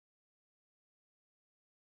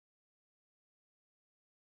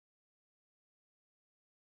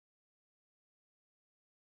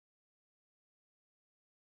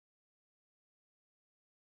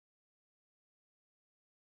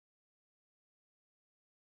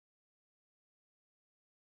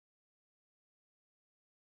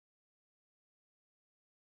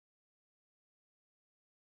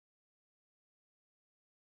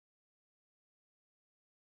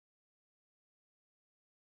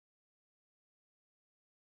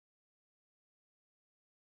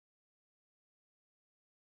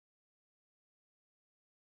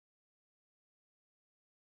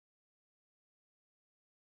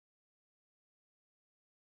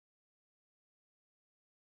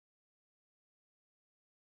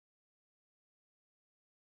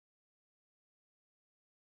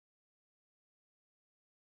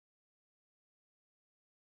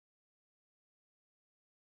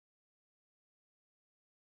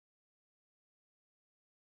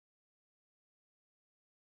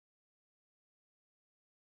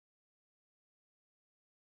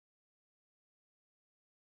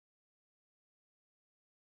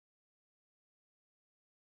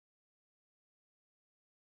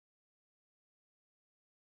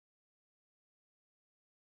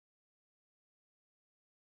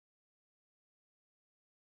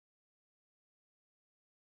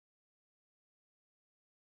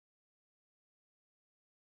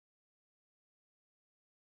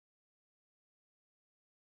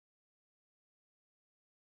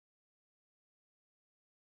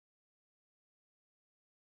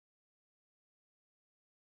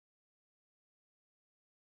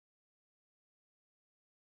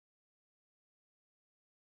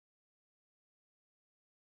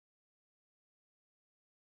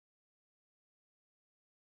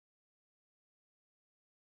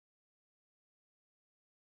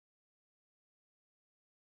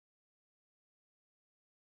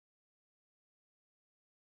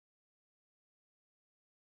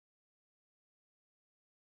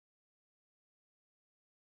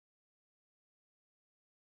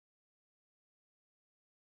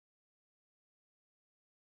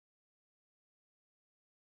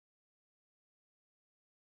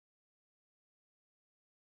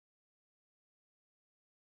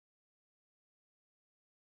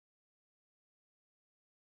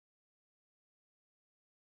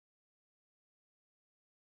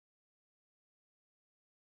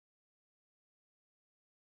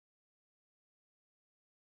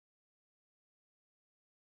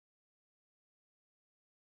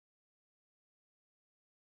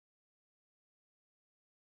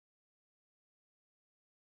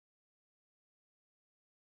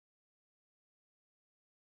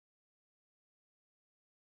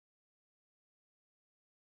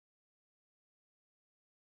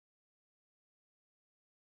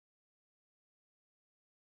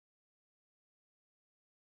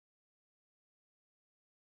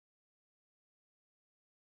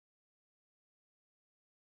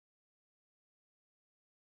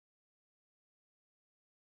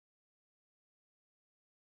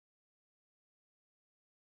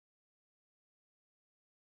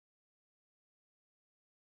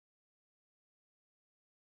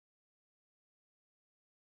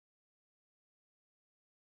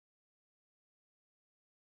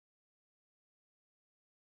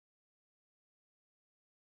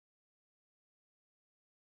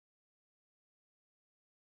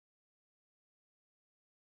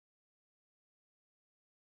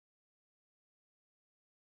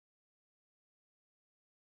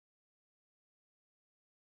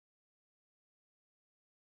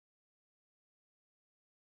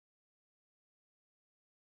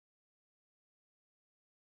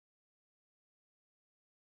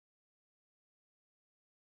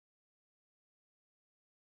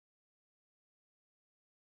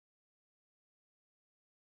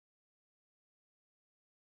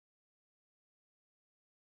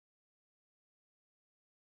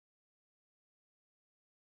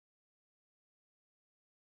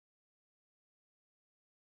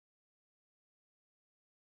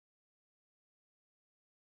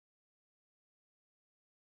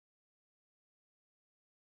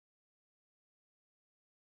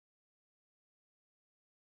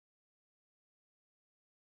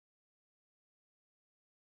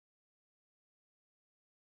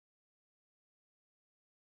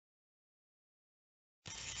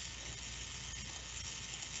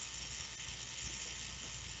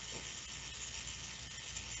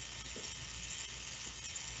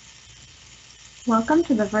Welcome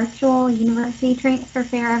to the virtual University Transfer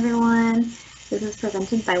Fair, everyone. This is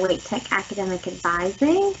presented by Wake Tech Academic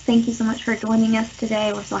Advising. Thank you so much for joining us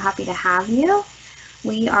today. We're so happy to have you.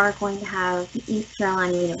 We are going to have East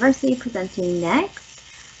Carolina University presenting next,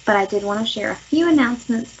 but I did want to share a few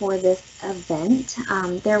announcements for this event.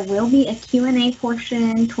 There will be a Q&A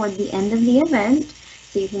portion toward the end of the event,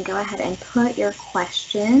 so you can go ahead and put your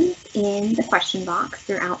questions in the question box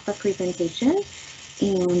throughout the presentation.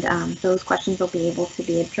 And those questions will be able to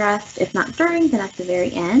be addressed, if not during, then at the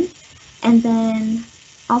very end. And then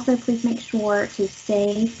also please make sure to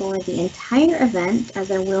stay for the entire event, as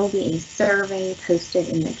there will be a survey posted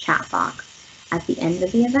in the chat box at the end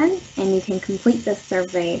of the event, and you can complete this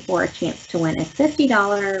survey for a chance to win a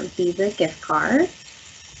 $50 Visa gift card.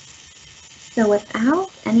 So without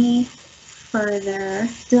any further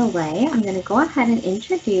delay, I'm going to go ahead and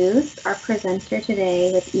introduce our presenter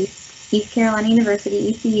today with East Carolina University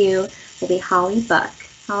ECU will be Holly Buck.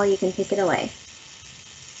 Holly, you can take it away.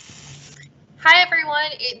 Hi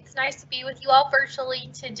everyone, it's nice to be with you all virtually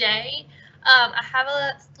today. I have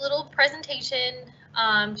a little presentation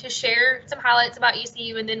to share some highlights about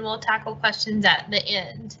ECU, and then we'll tackle questions at the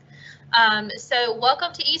end. So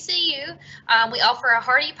welcome to ECU. We offer a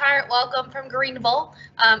hearty pirate welcome from Greenville.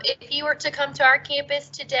 If you were to come to our campus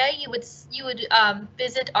today, you would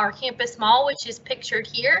visit our campus mall, which is pictured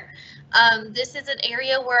here. This is an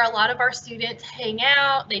area where a lot of our students hang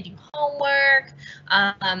out, they do homework,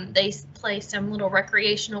 they play some little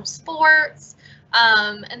recreational sports,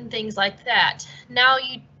 and things like that. Now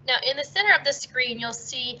in the center of the screen, you'll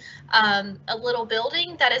see a little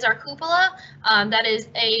building that is our cupola. That is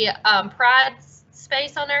a pride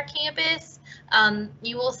space on our campus.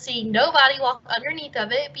 You will see nobody walk underneath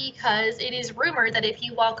of it because it is rumored that if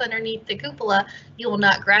you walk underneath the cupola, you will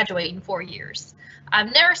not graduate in 4 years.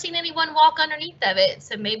 I've never seen anyone walk underneath of it,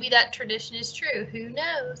 so maybe that tradition is true. Who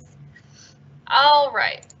knows? All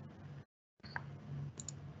right.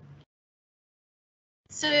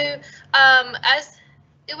 So as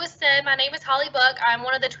it was said, my name is Holly Buck. I'm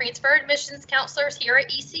one of the transfer admissions counselors here at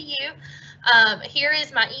ECU. Here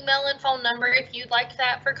is my email and phone number if you'd like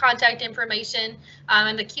that for contact information.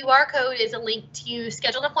 And the QR code is a link to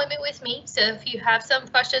schedule an appointment with me. So if you have some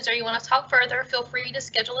questions or you want to talk further, feel free to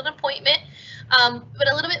schedule an appointment. But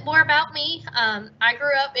a little bit more about me. I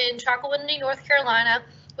grew up in Chocowinity, North Carolina,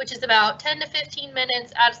 which is about 10 to 15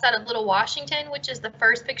 minutes outside of Little Washington, which is the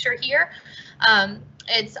first picture here.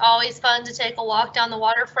 It's always fun to take a walk down the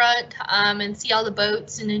waterfront and see all the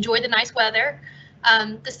boats and enjoy the nice weather.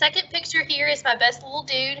 The second picture here is my best little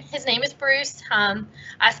dude. His name is Bruce.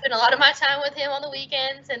 I spend a lot of my time with him on the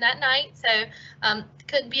weekends and at night, so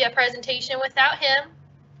couldn't be a presentation without him.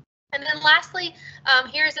 And then lastly,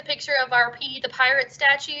 here's a picture of our Petey the Pirate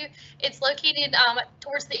statue. It's located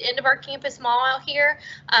towards the end of our campus mall out here,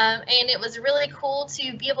 and it was really cool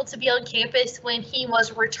to be able to be on campus when he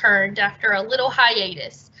was returned after a little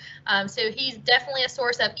hiatus. So he's definitely a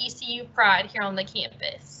source of ECU pride here on the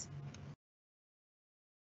campus.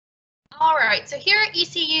 All right, so here at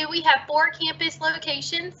ECU, we have 4 campus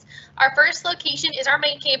locations. Our first location is our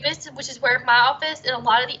main campus, which is where my office and a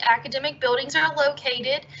lot of the academic buildings are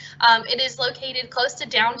located. It is located close to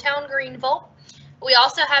downtown Greenville. We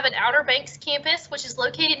also have an Outer Banks campus, which is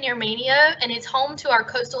located near Mania, and it's home to our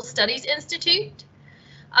Coastal Studies Institute.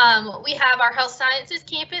 We have our Health Sciences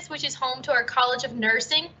campus, which is home to our College of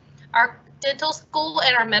Nursing, our dental school,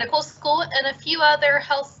 and our medical school, and a few other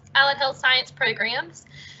allied health science programs.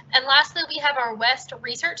 And lastly, we have our West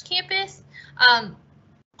Research Campus,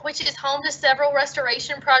 which is home to several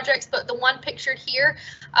restoration projects, but the one pictured here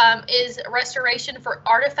is restoration for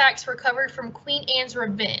artifacts recovered from Queen Anne's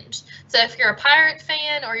Revenge. So if you're a pirate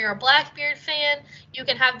fan or you're a Blackbeard fan, you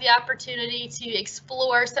can have the opportunity to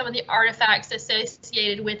explore some of the artifacts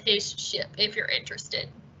associated with his ship if you're interested.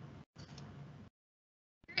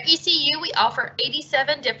 At ECU, we offer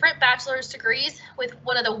 87 different bachelor's degrees with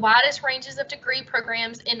one of the widest ranges of degree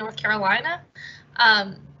programs in North Carolina.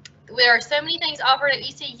 There are so many things offered at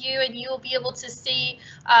ECU, and you will be able to see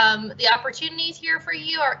the opportunities here for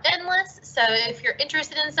you are endless. So if you're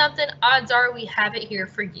interested in something, odds are we have it here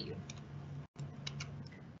for you.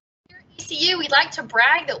 ECU, we like to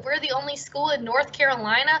brag that we're the only school in North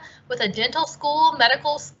Carolina with a dental school,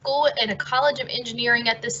 medical school, and a College of Engineering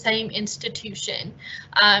at the same institution.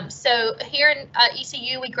 So here in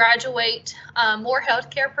ECU, we graduate more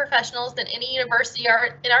healthcare professionals than any university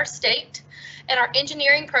in our state, and our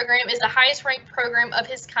engineering program is the highest ranked program of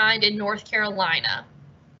its kind in North Carolina.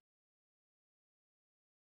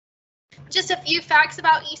 Just a few facts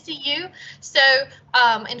about ECU. So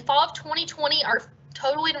in fall of 2020, our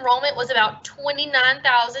total enrollment was about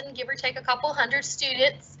 29,000, give or take a couple hundred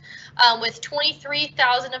students, with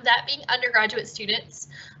 23,000 of that being undergraduate students.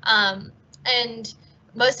 And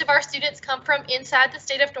most of our students come from inside the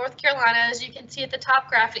state of North Carolina, as you can see at the top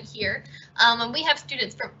graphic here. And we have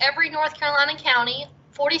students from every North Carolina county,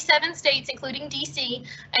 47 states, including DC,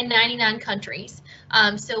 and 99 countries.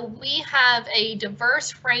 So we have a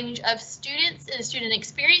diverse range of students and student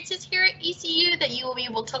experiences here at ECU that you will be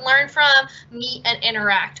able to learn from, meet, and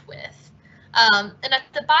interact with. And at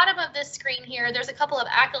the bottom of this screen here, there's a couple of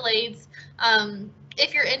accolades.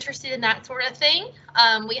 If you're interested in that sort of thing,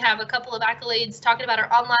 we have a couple of accolades talking about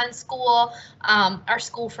our online school,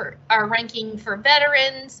 our ranking for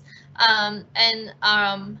veterans, and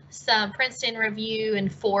some Princeton Review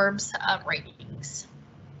and Forbes ratings.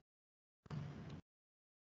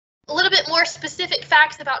 A little bit more specific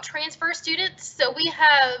facts about transfer students. So we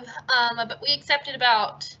accepted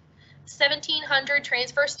about 1,700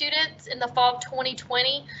 transfer students in the fall of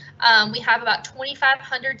 2020. We have about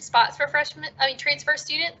 2,500 spots for transfer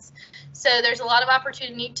students. So there's a lot of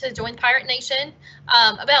opportunity to join Pirate Nation.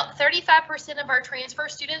 About 35% of our transfer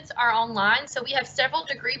students are online. So we have several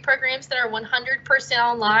degree programs that are 100%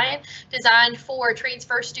 online, designed for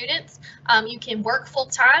transfer students. You can work full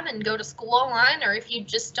time and go to school online, or if you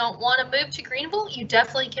just don't want to move to Greenville, you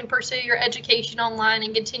definitely can pursue your education online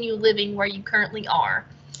and continue living where you currently are.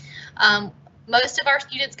 Most of our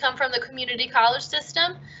students come from the community college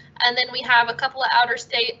system, and then we have a couple of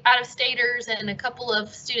out-of-staters and a couple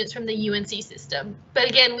of students from the UNC system. But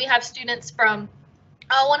again, we have students from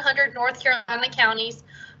all 100 North Carolina counties,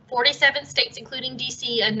 47 states, including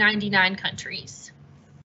DC, and 99 countries.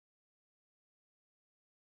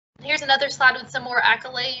 Here's another slide with some more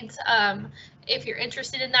accolades. If you're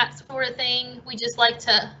interested in that sort of thing, we just like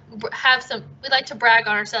to we like to brag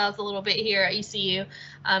on ourselves a little bit here at ECU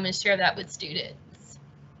and share that with students.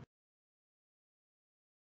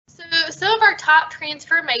 So some of our top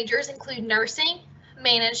transfer majors include nursing,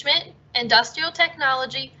 management, industrial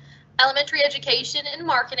technology, elementary education, and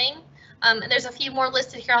marketing. And there's a few more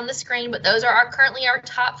listed here on the screen, but those are currently our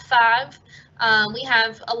top 5. We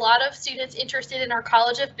have a lot of students interested in our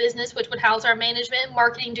College of Business, which would house our management and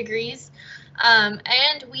marketing degrees.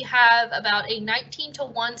 And we have about a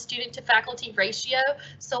 19-to-1 student to faculty ratio.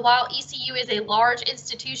 So while ECU is a large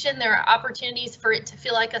institution, there are opportunities for it to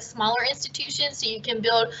feel like a smaller institution, so you can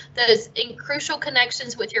build those crucial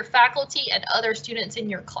connections with your faculty and other students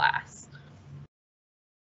in your class.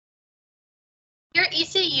 Here at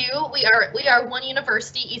ECU, we are one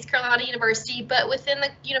university, East Carolina University, but within the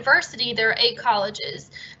university there are 8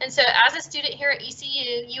 colleges. And so as a student here at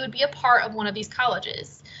ECU, you would be a part of one of these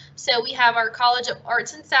colleges. So we have our College of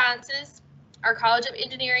Arts and Sciences, our College of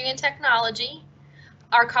Engineering and Technology,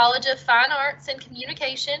 our College of Fine Arts and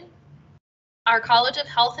Communication, our College of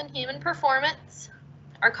Health and Human Performance,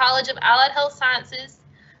 our College of Allied Health Sciences,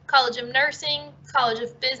 College of Nursing, College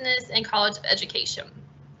of Business, and College of Education.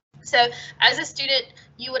 So as a student,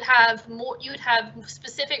 you would have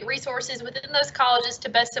specific resources within those colleges to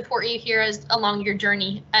best support you here along your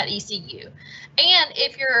journey at ECU. And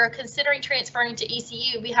if you're considering transferring to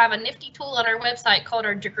ECU, we have a nifty tool on our website called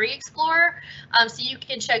our Degree Explorer. So you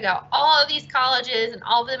can check out all of these colleges and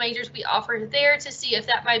all of the majors we offer there to see if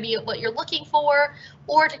that might be what you're looking for,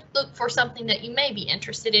 or to look for something that you may be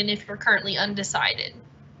interested in if you're currently undecided.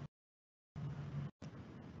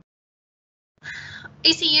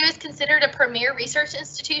 ECU is considered a premier research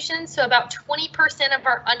institution, so about 20% of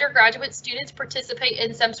our undergraduate students participate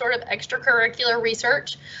in some sort of extracurricular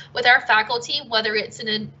research with our faculty, whether it's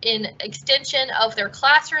in extension of their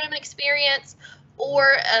classroom experience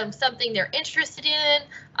or something they're interested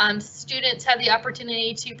in. Students have the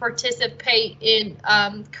opportunity to participate in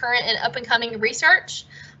current and up-and-coming research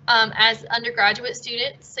as undergraduate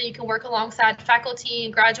students, so you can work alongside faculty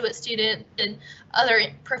and graduate students and other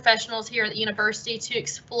professionals here at the university to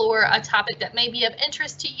explore a topic that may be of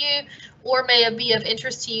interest to you or may be of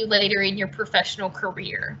interest to you later in your professional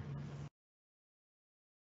career.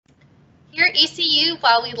 Here at ECU,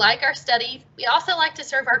 while we like our studies, we also like to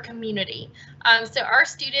serve our community. So our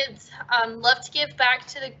students love to give back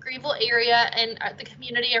to the Greenville area and the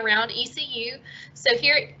community around ECU. So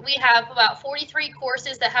here we have about 43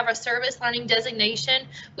 courses that have a service learning designation,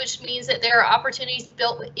 which means that there are opportunities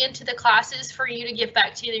built into the classes for you to give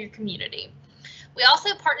back to your community. We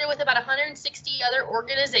also partner with about 160 other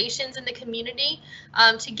organizations in the community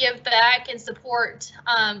to give back and support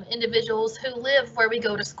individuals who live where we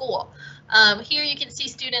go to school. Here you can see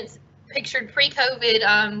students pictured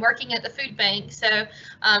pre-COVID working at the food bank, so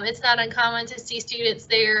it's not uncommon to see students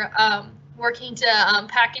there working to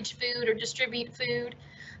package food or distribute food.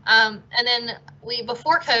 And then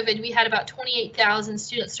before COVID, we had about 28,000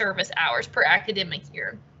 student service hours per academic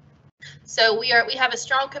year. So we have a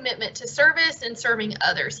strong commitment to service and serving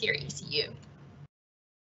others here at ECU.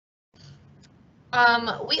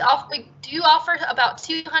 We do offer about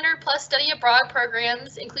 200 plus study abroad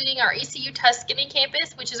programs, including our ECU Tuscany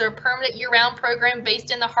campus, which is our permanent year-round program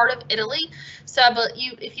based in the heart of Italy. So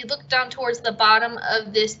if you look down towards the bottom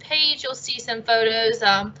of this page, you'll see some photos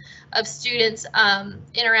of students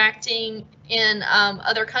interacting in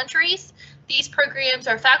other countries. These programs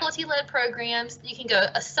are faculty-led programs. You can go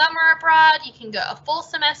a summer abroad, you can go a full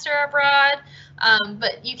semester abroad,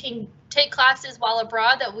 but you can take classes while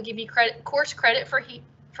abroad that will give you course credit for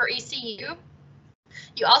ECU.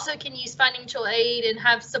 You also can use financial aid and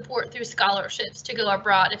have support through scholarships to go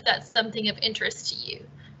abroad if that's something of interest to you.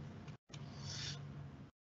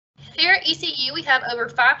 Here at ECU, we have over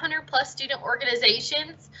 500 plus student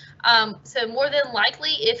organizations. So more than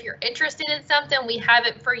likely, if you're interested in something, we have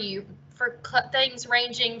it for you, for things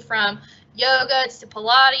ranging from yoga to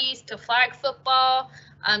Pilates to flag football.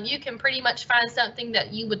 You can pretty much find something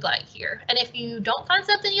that you would like here. And if you don't find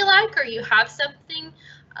something you like, or you have something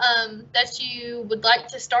that you would like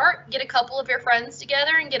to start, get a couple of your friends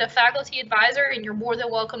together and get a faculty advisor, and you're more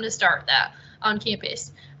than welcome to start that on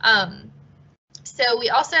campus. So we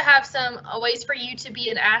also have some ways for you to be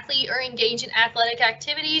an athlete or engage in athletic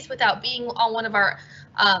activities without being on one of our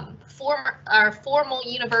formal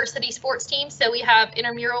university sports teams. So we have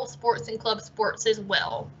intramural sports and club sports as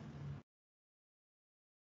well.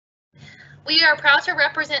 We are proud to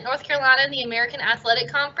represent North Carolina in the American Athletic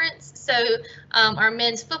Conference. So our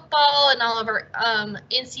men's football and all of our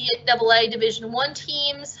NCAA Division I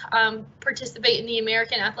teams participate in the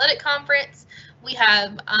American Athletic Conference. We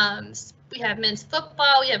have men's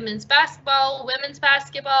football, we have men's basketball, women's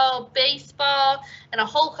basketball, baseball, and a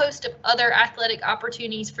whole host of other athletic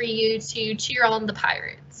opportunities for you to cheer on the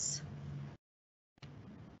Pirates.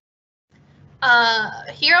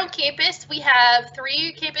 Here on campus, we have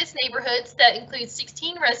 3 campus neighborhoods that include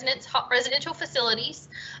 16 residential facilities.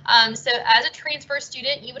 So as a transfer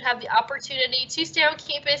student, you would have the opportunity to stay on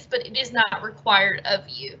campus, but it is not required of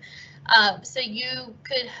you. So you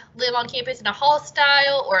could live on campus in a hall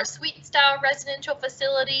style or a suite style residential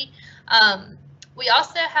facility. We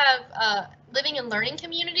also have living and learning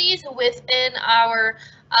communities within our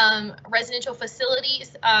residential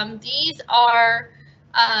facilities. These are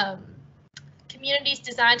communities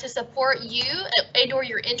designed to support you and or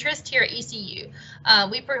your interest here at ECU.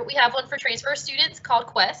 We have one for transfer students called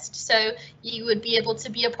Quest. So you would be able to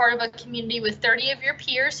be a part of a community with 30 of your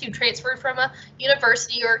peers who transferred from a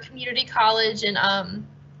university or a community college, and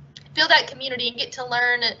build that community and get to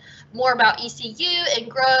learn more about ECU and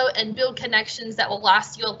grow and build connections that will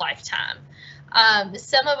last you a lifetime.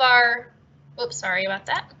 Some of our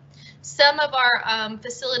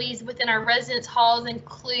facilities within our residence halls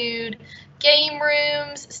include game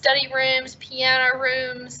rooms, study rooms, piano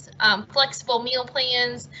rooms, flexible meal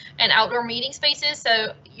plans, and outdoor meeting spaces.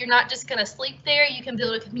 So you're not just going to sleep there. You can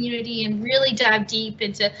build a community and really dive deep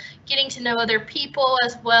into getting to know other people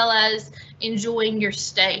as well as enjoying your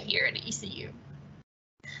stay here at ECU.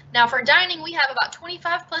 Now for dining, we have about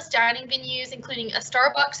 25 plus dining venues, including a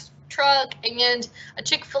Starbucks truck and a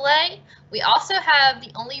Chick-fil-A. We also have the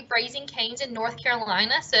only Raising Cane's in North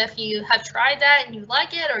Carolina. So if you have tried that and you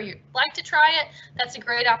like it, or you'd like to try it, that's a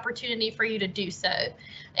great opportunity for you to do so.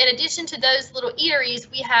 In addition to those little eateries,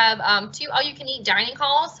 we have 2 all-you-can-eat dining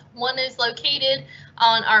halls. One is located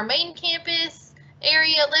on our main campus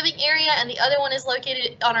living area, and the other one is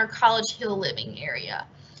located on our College Hill living area.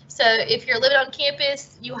 So if you're living on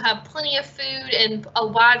campus, you have plenty of food and a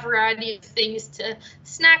wide variety of things to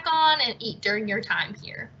snack on and eat during your time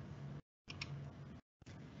here.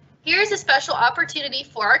 Here's a special opportunity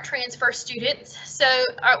for our transfer students. So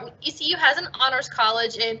our ECU has an honors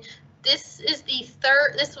college, and this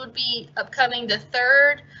would be upcoming the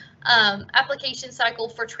 3rd application cycle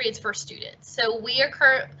for transfer students. So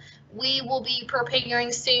we will be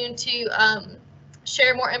preparing soon to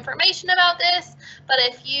share more information about this, but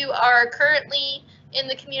if you are currently in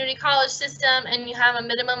the community college system and you have a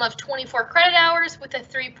minimum of 24 credit hours with a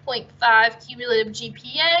 3.5 cumulative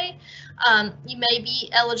GPA, you may be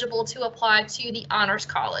eligible to apply to the Honors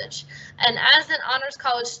College. And as an Honors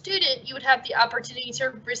College student, you would have the opportunity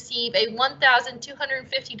to receive a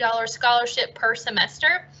 $1,250 scholarship per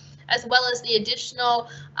semester, as well as the additional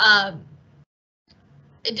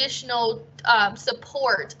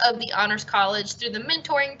support of the Honors College through the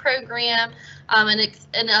mentoring program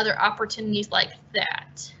and other opportunities like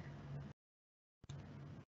that.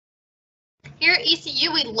 Here at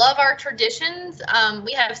ECU, we love our traditions.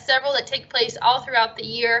 We have several that take place all throughout the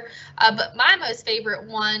year, but my most favorite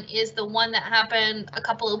one is the one that happened a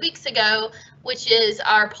couple of weeks ago, which is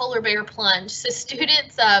our polar bear plunge. So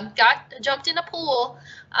students jumped in a pool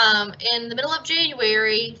in the middle of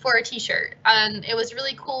January for a t-shirt, and it was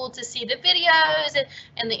really cool to see the videos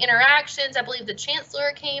and the interactions. I believe the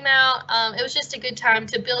chancellor came out. It was just a good time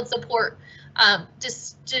to build support,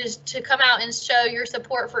 just to come out and show your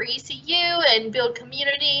support for ECU and build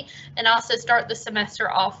community, and also start the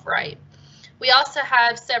semester off right. We also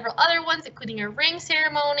have several other ones, including a ring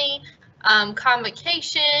ceremony,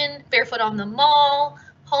 convocation, Barefoot on the Mall,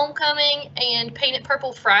 homecoming, and Paint It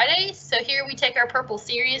Purple Fridays. So here we take our purple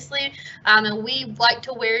seriously, and we like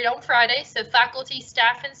to wear it on Friday. So faculty,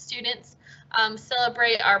 staff, and students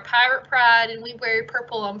celebrate our pirate pride, and we wear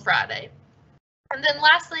purple on Friday. And then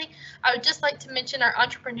lastly, I would just like to mention our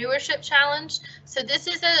entrepreneurship challenge. So this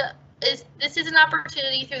is an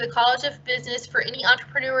opportunity through the College of Business for any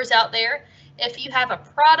entrepreneurs out there. If you have a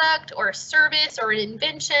product or a service or an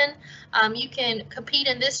invention, you can compete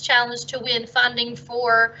in this challenge to win funding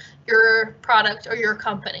for your product or your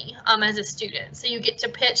company as a student. So you get to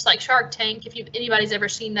pitch like Shark Tank, if anybody's ever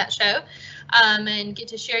seen that show, and get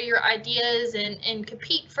to share your ideas and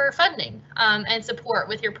compete for funding and support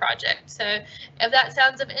with your project. So if that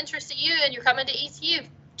sounds of interest to you and you're coming to ECU,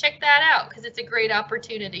 check that out because it's a great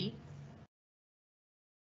opportunity.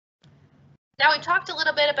 Now, we talked a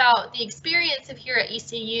little bit about the experience of here at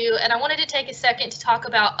ECU, and I wanted to take a second to talk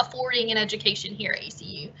about affording an education here at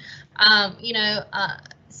ECU.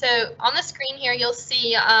 So on the screen here, you'll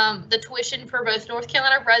see the tuition for both North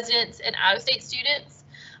Carolina residents and out-of-state students.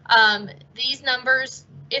 These numbers,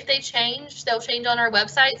 if they change, they'll change on our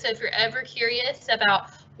website. So if you're ever curious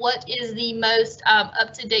about what is the most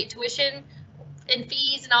up-to-date tuition and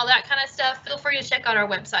fees and all that kind of stuff, feel free to check out our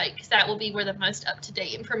website because that will be where the most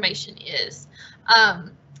up-to-date information is.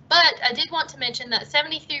 But I did want to mention that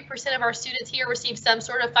 73% of our students here receive some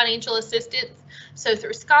sort of financial assistance. So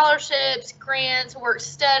through scholarships, grants, work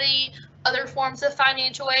study, other forms of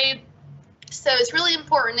financial aid. So it's really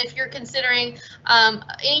important if you're considering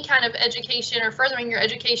any kind of education or furthering your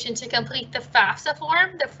education to complete the FAFSA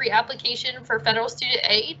form, the free application for federal student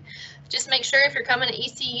aid. Just make sure if you're coming to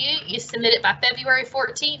ECU, you submit it by February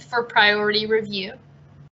 14th for priority review.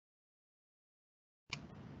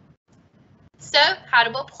 So how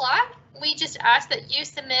to apply? We just ask that you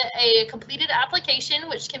submit a completed application,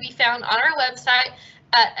 which can be found on our website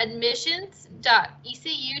at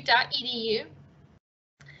admissions.ecu.edu.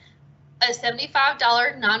 A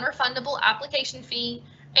 $75 non-refundable application fee,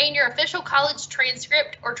 and your official college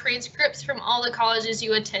transcript or transcripts from all the colleges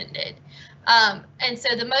you attended. And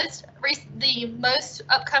so the most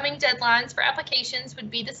upcoming deadlines for applications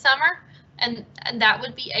would be the summer, and that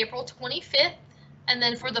would be April 25th. And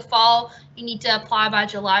then for the fall, you need to apply by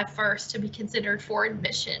July 1st to be considered for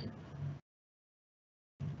admission.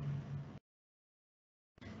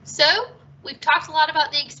 So we've talked a lot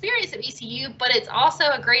about the experience of ECU, but it's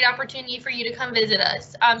also a great opportunity for you to come visit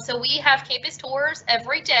us. So we have campus tours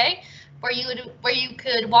every day where you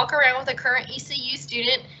could walk around with a current ECU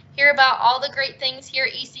student, hear about all the great things here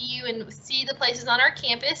at ECU, and see the places on our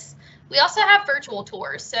campus. We also have virtual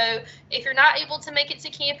tours. So if you're not able to make it to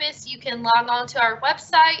campus, you can log on to our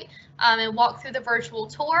website and walk through the virtual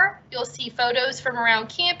tour. You'll see photos from around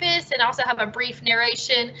campus and also have a brief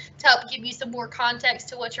narration to help give you some more context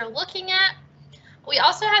to what you're looking at. We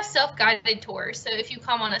also have self-guided tours. So if you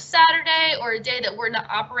come on a Saturday or a day that we're not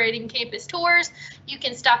operating campus tours, you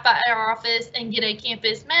can stop by our office and get a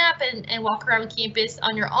campus map and walk around campus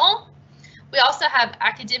on your own. We also have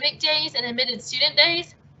academic days and admitted student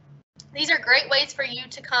days. These are great ways for you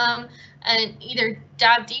to come and either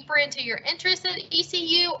dive deeper into your interest at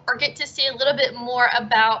ECU or get to see a little bit more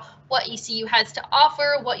about what ECU has to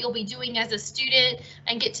offer, what you'll be doing as a student,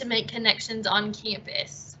 and get to make connections on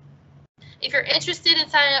campus. If you're interested in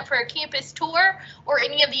signing up for a campus tour or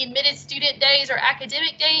any of the admitted student days or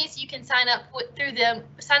academic days, you can sign up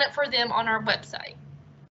for them on our website.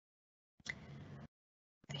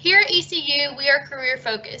 Here at ECU, we are career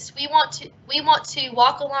focused. We want to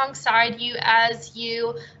walk alongside you as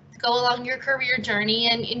you go along your career journey,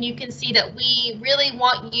 and you can see that we really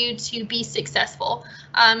want you to be successful.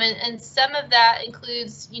 And some of that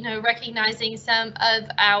includes, recognizing some of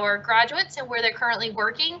our graduates and where they're currently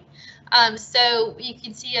working. So you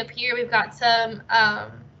can see up here we've got some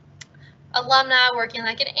alumni working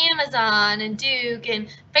like at Amazon and Duke and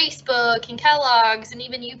Facebook and Kellogg's and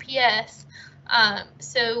even UPS.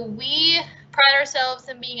 So we pride ourselves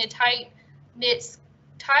in being a tight-knit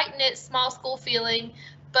small school feeling,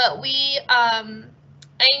 but we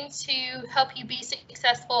aim to help you be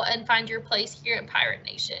successful and find your place here in Pirate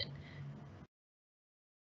Nation.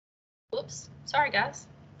 Whoops, sorry guys.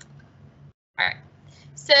 All right.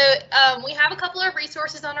 So we have a couple of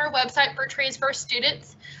resources on our website for transfer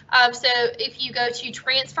students. So if you go to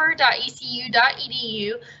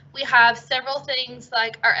transfer.ecu.edu, we have several things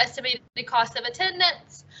like our estimated cost of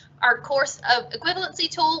attendance, our course of equivalency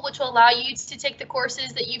tool, which will allow you to take the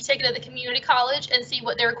courses that you've taken at the community college and see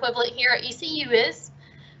what their equivalent here at ECU is.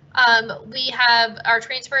 We have our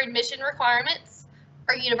transfer admission requirements,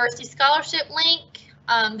 our university scholarship link,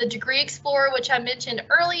 the Degree Explorer, which I mentioned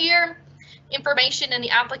earlier, information in the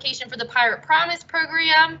application for the Pirate Promise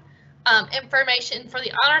program, information for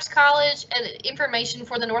the Honors College, and information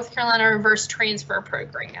for the North Carolina Reverse Transfer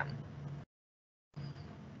program.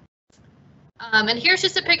 And here's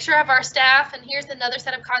just a picture of our staff, and here's another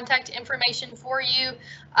set of contact information for you.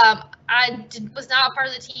 I was not a part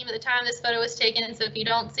of the team at the time this photo was taken, so if you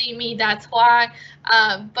don't see me, that's why.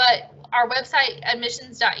 But our website,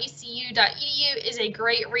 admissions.ecu.edu, is a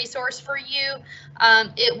great resource for you.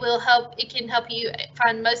 It can help you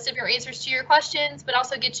find most of your answers to your questions, but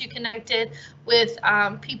also get you connected with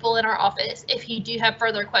people in our office if you do have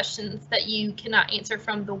further questions that you cannot answer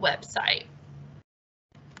from the website.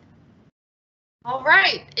 All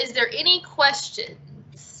right, is there any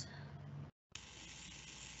questions?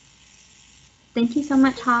 Thank you so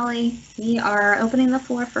much, Holly. We are opening the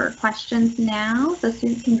floor for questions now, so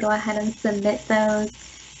students can go ahead and submit those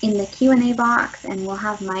in the Q&A box, and we'll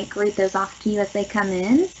have Mike read those off to you as they come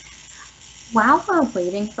in. While we're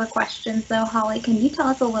waiting for questions, though, Holly, can you tell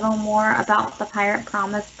us a little more about the Pirate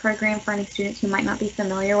Promise program for any students who might not be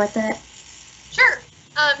familiar with it? Sure.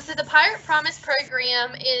 So the Pirate Promise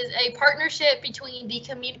program is a partnership between the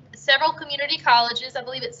several community colleges, I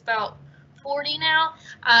believe it's about 40 now,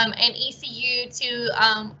 and ECU to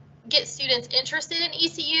get students interested in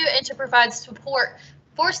ECU and to provide support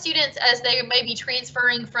for students as they may be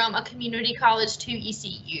transferring from a community college to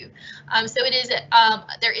ECU. So it is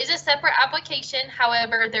there is a separate application.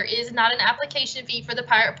 However, there is not an application fee for the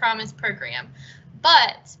Pirate Promise program,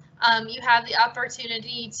 but you have the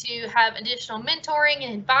opportunity to have additional mentoring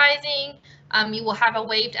and advising. You will have a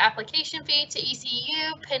waived application fee to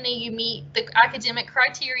ECU pending you meet the academic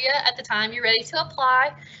criteria at the time you're ready to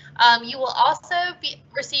apply. You will also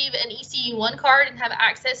receive an ECU One card and have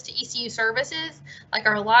access to ECU services like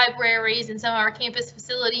our libraries and some of our campus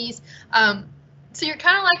facilities. So you're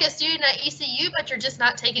kind of like a student at ECU, but you're just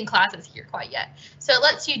not taking classes here quite yet. So it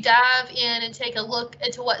lets you dive in and take a look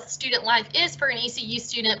into what student life is for an ECU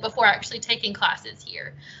student before actually taking classes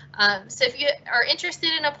here. So if you are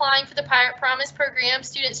interested in applying for the Pirate Promise program,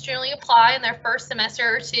 students generally apply in their first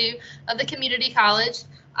semester or two of the community college.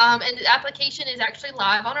 And the application is actually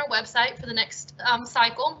live on our website for the next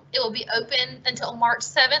cycle. It will be open until March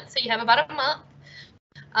 7th, so you have about a month.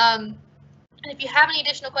 And if you have any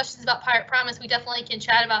additional questions about Pirate Promise, we definitely can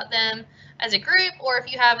chat about them as a group, or if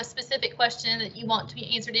you have a specific question that you want to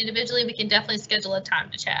be answered individually, we can definitely schedule a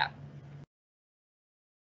time to chat.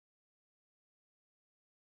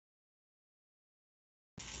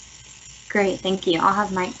 Great, thank you. I'll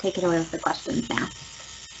have Mike take it away with the questions now.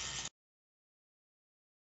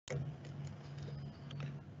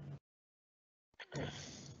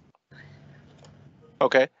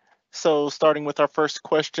 Okay. So starting with our first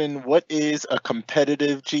question, what is a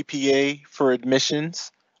competitive GPA for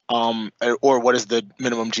admissions, or what is the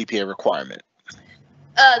minimum GPA requirement?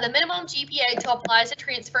 The minimum GPA to apply as a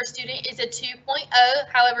transfer student is a 2.0.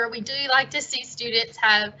 However, we do like to see students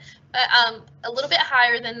have a little bit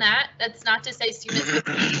higher than that. That's not to say students with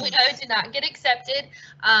 2.0 do not get accepted,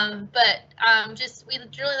 but we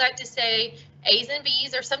really like to say A's and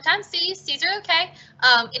B's, or sometimes C's. C's are okay.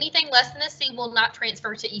 Anything less than a C will not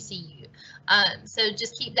transfer to ECU. So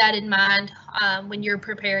just keep that in mind when you're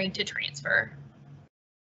preparing to transfer.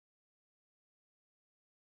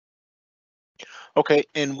 Okay,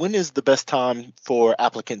 and when is the best time for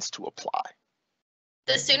applicants to apply?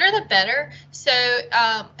 The sooner the better. So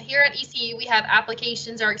here at ECU, we have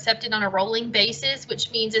applications are accepted on a rolling basis,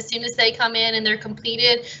 which means as soon as they come in and they're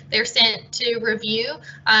completed, they're sent to review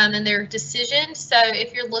and they're decisioned. So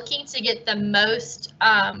if you're looking to get the most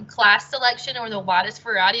class selection or the widest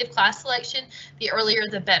variety of class selection, the earlier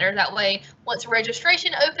the better. That way, once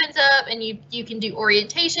registration opens up and you can do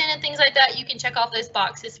orientation and things like that, you can check off those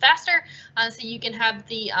boxes faster so you can have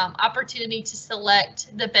the opportunity to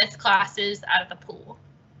select the best classes out of the pool.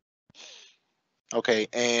 Okay,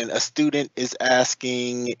 and a student is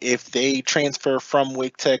asking if they transfer from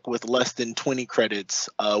Wake Tech with less than 20 credits,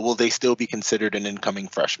 will they still be considered an incoming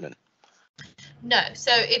freshman? No.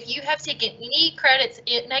 So if you have taken any credits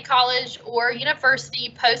in a college or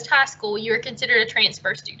university post high school, you are considered a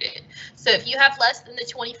transfer student. So if you have less than the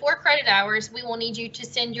 24 credit hours, we will need you to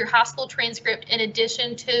send your high school transcript in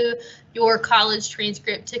addition to your college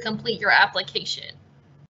transcript to complete your application.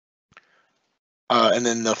 And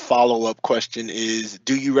then the follow-up question is,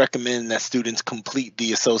 do you recommend that students complete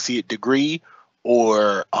the associate degree,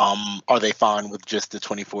 or are they fine with just the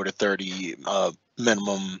 24 to 30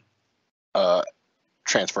 minimum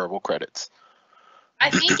transferable credits? I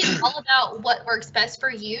think it's all about what works best for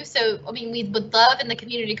you. So, I mean, we would love in the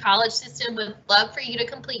community college system, would love for you to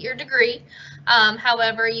complete your degree.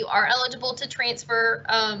 However, you are eligible to transfer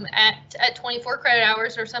at 24 credit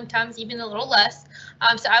hours or sometimes even a little less.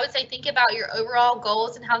 So I would say think about your overall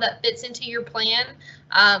goals and how that fits into your plan.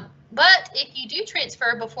 But if you do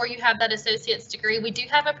transfer before you have that associate's degree, we do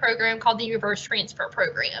have a program called the Reverse Transfer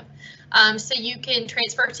Program. So you can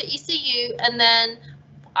transfer to ECU and then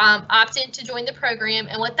opt in to join the program.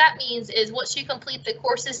 And what that means is once you complete the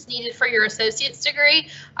courses needed for your associate's degree,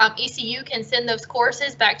 ECU can send those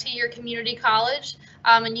courses back to your community college,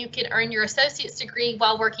 and you can earn your associate's degree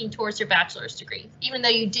while working towards your bachelor's degree, even though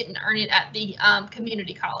you didn't earn it at the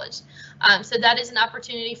community college. So that is an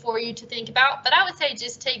opportunity for you to think about. But I would say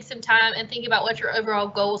just take some time and think about what your overall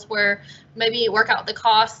goals were. Maybe work out the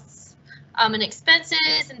costs and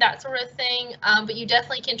expenses and that sort of thing, but you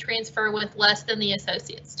definitely can transfer with less than the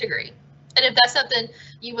associate's degree. And if that's something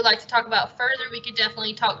you would like to talk about further, we could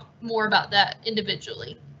definitely talk more about that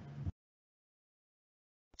individually.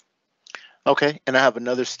 Okay, and I have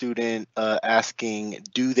another student asking,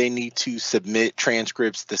 do they need to submit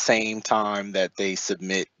transcripts the same time that they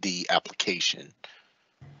submit the application?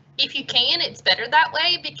 If you can, it's better that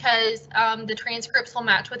way because the transcripts will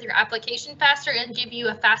match with your application faster and give you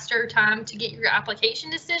a faster time to get your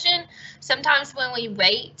application decision. Sometimes when we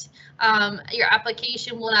wait, your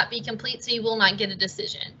application will not be complete, so you will not get a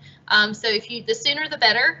decision. So the sooner the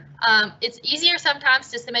better. It's easier sometimes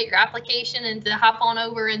to submit your application and to hop on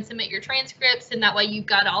over and submit your transcripts, and that way you've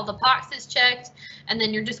got all the boxes checked, and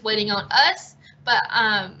then you're just waiting on us. But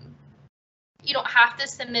you don't have to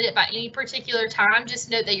submit it by any particular time.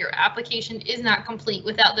 Just note that your application is not complete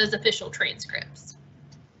without those official transcripts.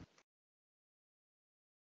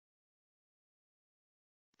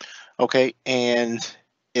 Okay, and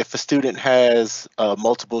if a student has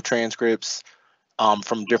multiple transcripts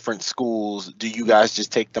from different schools, do you guys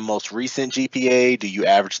just take the most recent GPA? Do you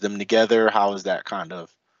average them together? How is that kind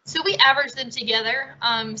of? So we average them together.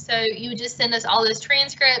 So you just send us all those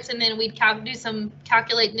transcripts, and then we'd do some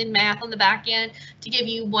calculating in math on the back end to give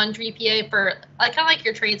you one GPA for kind of like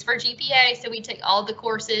your transfer GPA. So we take all the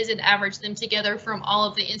courses and average them together from all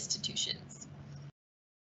of the institutions.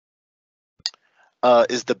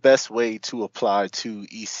 Is the best way to apply to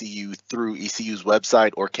ECU through ECU's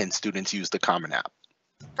website, or can students use the Common App?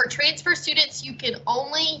 For transfer students, you can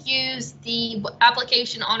only use the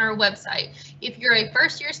application on our website. If you're a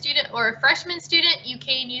first-year student or a freshman student, you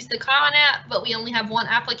can use the Common App, but we only have one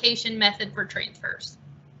application method for transfers.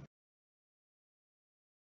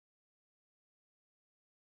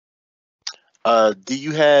 Do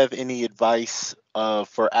you have any advice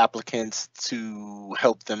for applicants to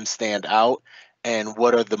help them stand out? And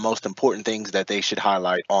what are the most important things that they should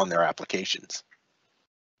highlight on their applications?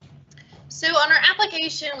 So on our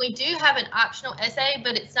application, we do have an optional essay,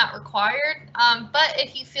 but it's not required. But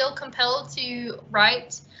if you feel compelled to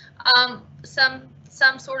write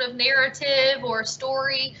some sort of narrative or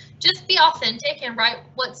story, just be authentic and write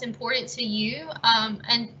what's important to you,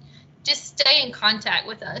 and just stay in contact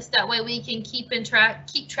with us. That way we can keep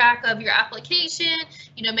track of your application,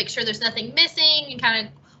 make sure there's nothing missing, and kind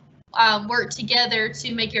of work together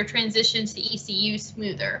to make your transition to ECU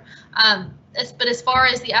smoother. But as far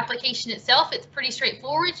as the application itself, it's pretty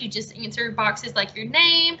straightforward. You just answer boxes like your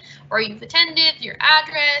name, or you've attended, your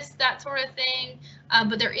address, that sort of thing.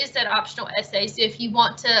 But there is that optional essay. So if you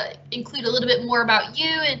want to include a little bit more about you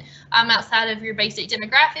and outside of your basic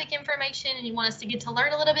demographic information, and you want us to get to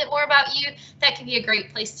learn a little bit more about you, that can be a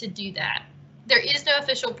great place to do that. There is no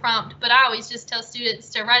official prompt, but I always just tell students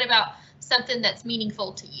to write about something that's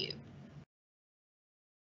meaningful to you.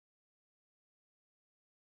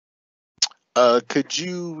 Could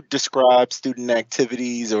you describe student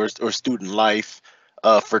activities or student life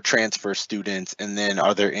for transfer students? And then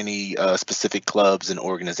are there any specific clubs and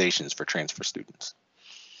organizations for transfer students?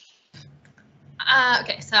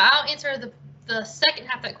 Okay, so I'll answer the the second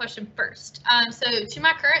half of that question first. So to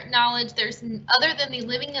my current knowledge, there's, other than the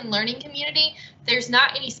living and learning community, there's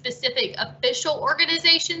not any specific official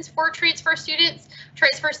organizations for transfer students.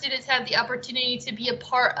 Transfer students have the opportunity to be a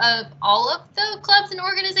part of all of the clubs and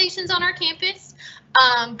organizations on our campus.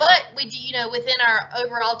 But we do, within our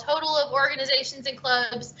overall total of organizations and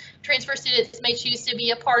clubs, transfer students may choose to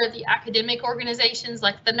be a part of the academic organizations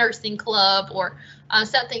like the nursing club or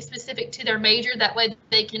something specific to their major. That way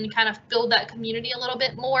they can kind of build that community a little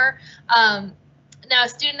bit more. Now,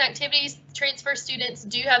 student activities, transfer students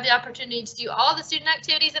do have the opportunity to do all the student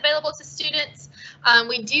activities available to students.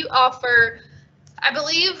 We do offer, I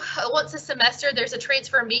believe, once a semester, there's a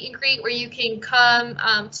transfer meet and greet where you can come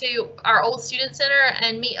to our old student center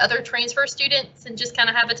and meet other transfer students and just kind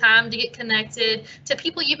of have a time to get connected to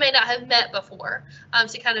people you may not have met before,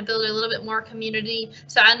 to kind of build a little bit more community.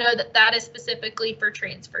 So I know that that is specifically for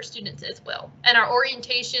transfer students as well. And our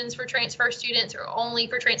orientations for transfer students are only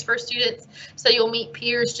for transfer students. So you'll meet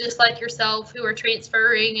peers just like yourself who are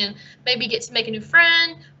transferring and maybe get to make a new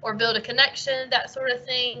friend or build a connection, that sort of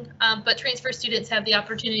thing. But transfer students have the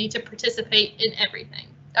opportunity to participate in everything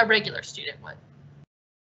a regular student would.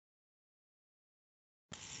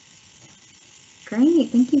 Great,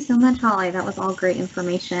 thank you so much, Holly. That was all great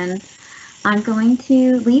information. I'm going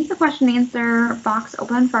to leave the question and answer box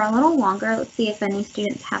open for a little longer. Let's see if any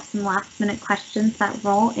students have some last minute questions that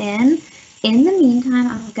roll in. In the meantime,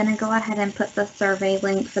 I'm going to go ahead and put the survey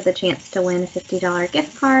link for the chance to win a $50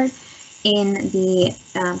 gift card in the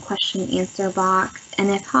question and answer box. And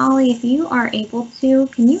if Holly, if you are able to,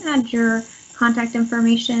 can you add your contact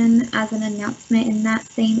information as an announcement in that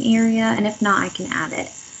same area? And if not, I can add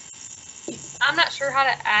it. I'm not sure how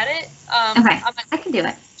to add it. Okay, I can do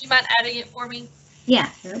it. Do you mind adding it for me? Yeah,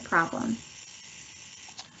 no problem.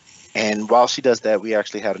 And while she does that, we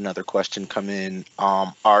actually had another question come in.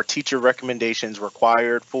 Are teacher recommendations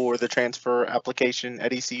required for the transfer application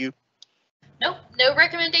at ECU? Nope, no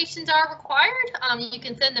recommendations are required. You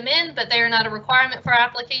can send them in, but they are not a requirement for our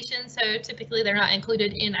application, so typically they're not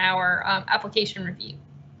included in our application review.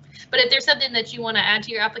 But if there's something that you want to add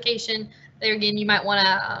to your application, there again, you might want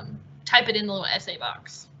to type it in the little essay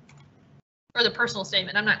box or the personal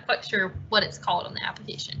statement. I'm not quite sure what it's called on the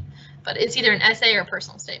application, but it's either an essay or a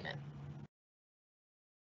personal statement.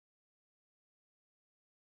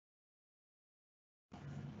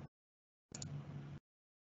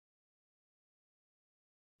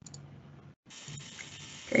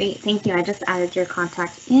 Great, thank you. I just added your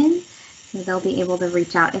contact in, so they'll be able to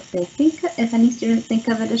reach out if any students think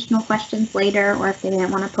of additional questions later, or if they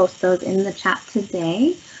didn't want to post those in the chat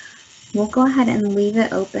today. We'll go ahead and leave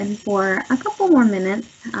it open for a couple more minutes.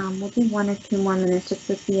 We'll do 1 or 2 more minutes just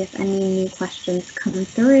to see if any new questions come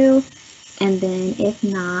through. And then if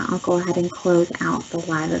not, I'll go ahead and close out the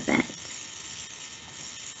live event.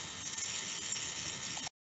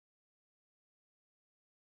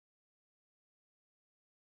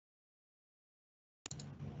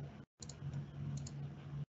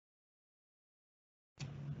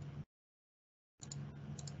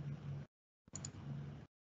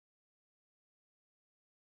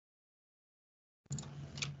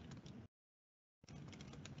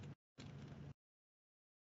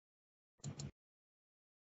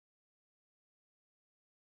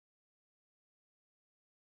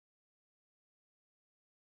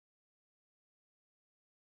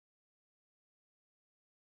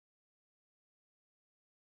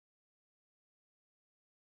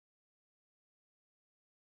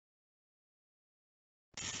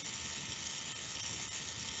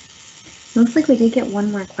 Looks like we did get one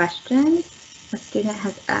more question. A student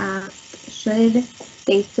has asked, should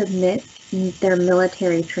they submit their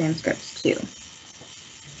military transcripts too?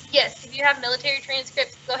 Yes, if you have military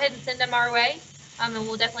transcripts, go ahead and send them our way, and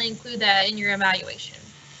we'll definitely include that in your evaluation.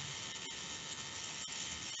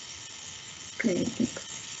 Great, thanks.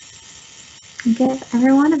 I'll give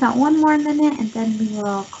everyone about 1 more minute, and then we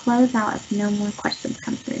will close out if no more questions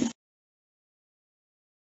come through.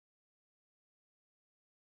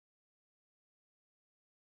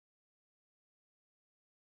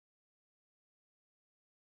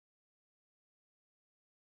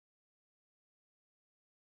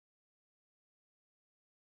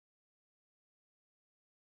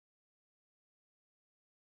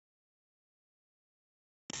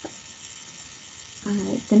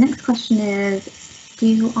 The next question is,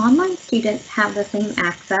 do online students have the same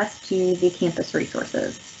access to the campus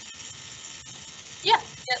resources? Yeah,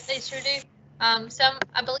 they sure do. Some,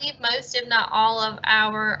 I believe most, if not all of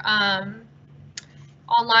our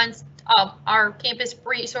online our campus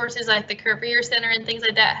resources like the Career Center and things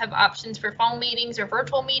like that have options for phone meetings or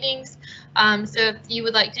virtual meetings. So if you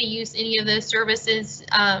would like to use any of those services,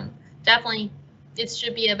 definitely it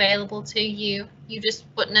should be available to you. You just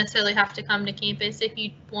wouldn't necessarily have to come to campus if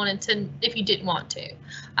you didn't want to.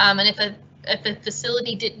 And if a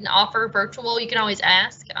facility didn't offer virtual, you can always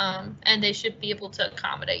ask, and they should be able to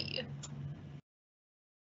accommodate you.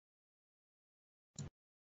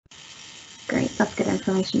 Great, that's good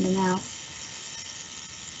information to know.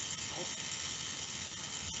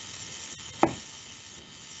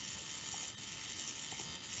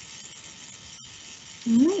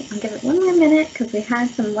 All right, I'll give it one more minute because we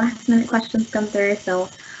had some last minute questions come through, so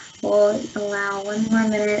we'll allow one more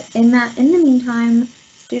minute. In the meantime,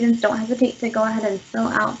 students, don't hesitate to go ahead and fill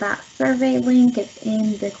out that survey link. It's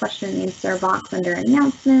in the question and answer box under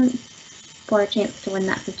announcements for a chance to win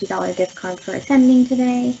that $50 gift card for attending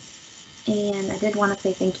today. And I did want to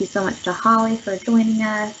say thank you so much to Holly for joining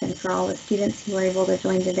us and for all the students who were able to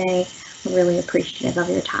join today. We're really appreciative of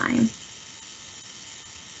your time.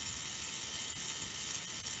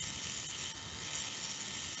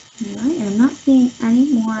 All right, I'm not seeing any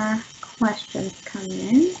more questions come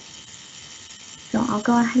in. So I'll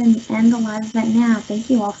go ahead and end the live event now.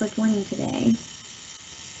 Thank you all for joining today.